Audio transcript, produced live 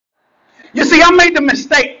You see, I made the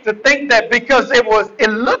mistake to think that because it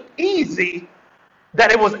looked easy,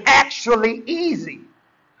 that it was actually easy.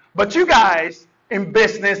 But you guys in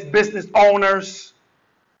business owners,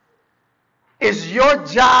 it's your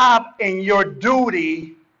job and your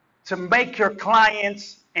duty to make your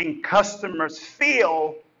clients and customers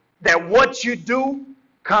feel that what you do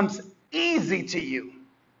comes easy to you.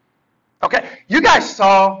 Okay, you guys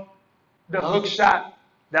saw the hook shot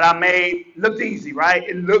that I made. Looked easy, right?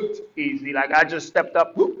 It looked easy. Like I just stepped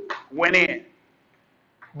up, whoop, went in.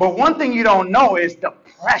 But one thing you don't know is the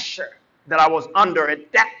pressure that I was under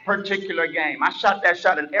at that particular game. I shot that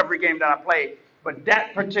shot in every game that I played, but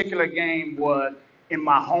that particular game was in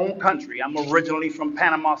my home country. I'm originally from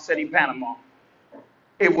Panama City, Panama.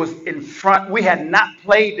 It was in front. We had not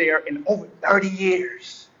played there in over 30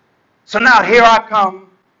 years. So now here I come,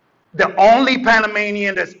 the only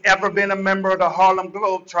Panamanian that's ever been a member of the Harlem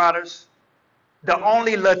Globetrotters, the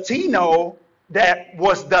only Latino that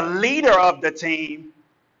was the leader of the team.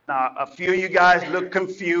 Now, a few of you guys look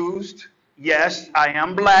confused. Yes, I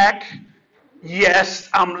am black. Yes,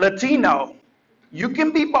 I'm Latino. You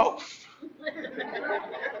can be both.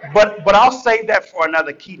 But I'll save that for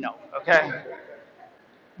another keynote, okay?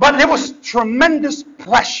 But there was tremendous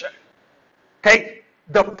pressure, okay?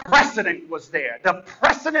 The president was there. The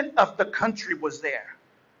president of the country was there.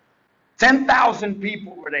 10,000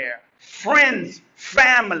 people were there. Friends,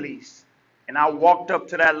 families. And I walked up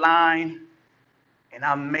to that line, and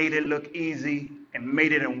I made it look easy and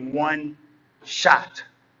made it in one shot.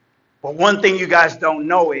 But one thing you guys don't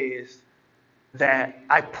know is that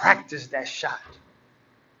I practiced that shot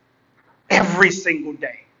every single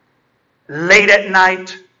day. Late at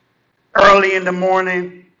night, early in the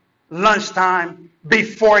morning, lunchtime,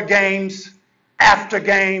 before games, after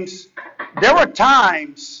games. There were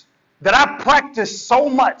times that I practiced so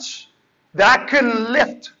much that I couldn't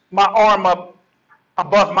lift my arm up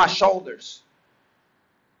above my shoulders.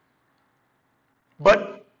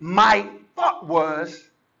 But my thought was,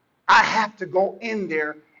 I have to go in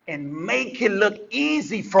there and make it look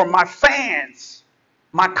easy for my fans,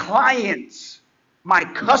 my clients, my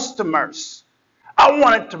customers. I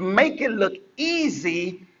wanted to make it look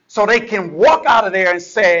easy so they can walk out of there and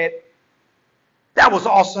say, that was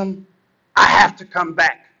awesome. I have to come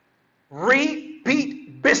back.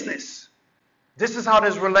 Repeat business. This is how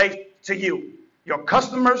this relates to you. Your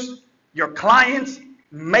customers, your clients,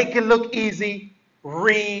 make it look easy.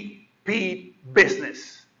 Repeat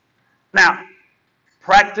business. Now,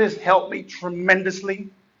 practice helped me tremendously.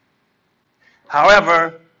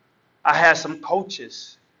 However, I had some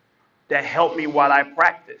coaches that helped me while I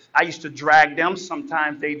practiced. I used to drag them.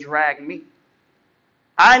 Sometimes they dragged me.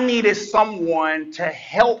 I needed someone to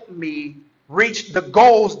help me reach the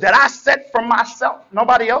goals that I set for myself.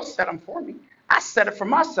 Nobody else set them for me. I set it for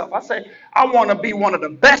myself. I said, I want to be one of the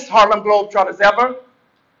best Harlem Globetrotters ever.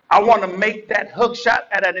 I want to make that hook shot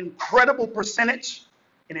at an incredible percentage.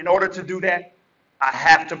 And in order to do that, I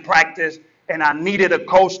have to practice. And I needed a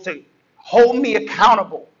coach to hold me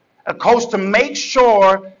accountable, a coach to make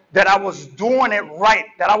sure that I was doing it right,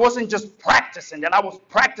 that I wasn't just practicing, that I was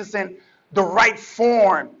practicing the right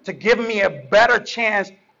form to give me a better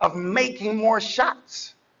chance of making more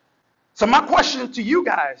shots. So my question to you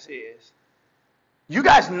guys is, you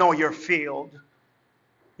guys know your field.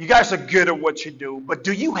 You guys are good at what you do, but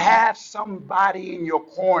do you have somebody in your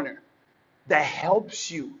corner that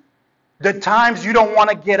helps you? The times you don't want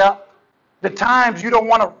to get up, the times you don't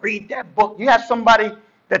want to read that book, you have somebody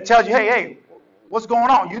that tells you, hey, what's going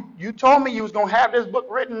on? You told me you was going to have this book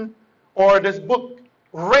written or this book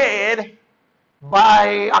read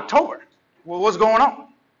by October. Well, what's going on?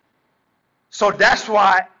 So that's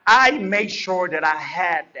why I made sure that I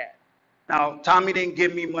had that. Now, Tommy didn't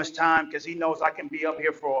give me much time because he knows I can be up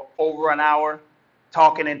here for over an hour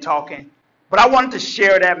talking and talking. But I wanted to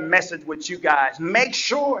share that message with you guys. Make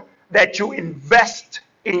sure that you invest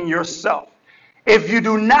in yourself. If you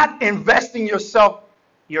do not invest in yourself,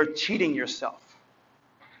 you're cheating yourself.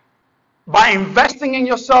 By investing in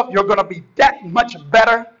yourself, you're going to be that much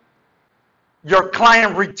better. Your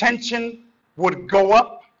client retention would go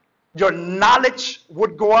up. Your knowledge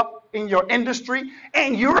would go up in your industry.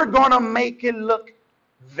 And you're going to make it look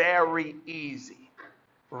very easy.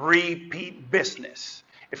 Repeat business.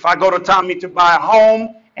 If I go to Tommy to buy a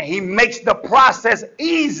home and he makes the process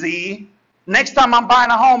easy, next time I'm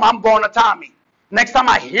buying a home, I'm going to Tommy. Next time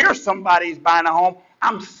I hear somebody's buying a home,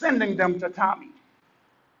 I'm sending them to Tommy.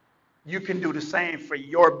 You can do the same for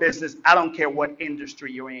your business. I don't care what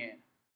industry you're in.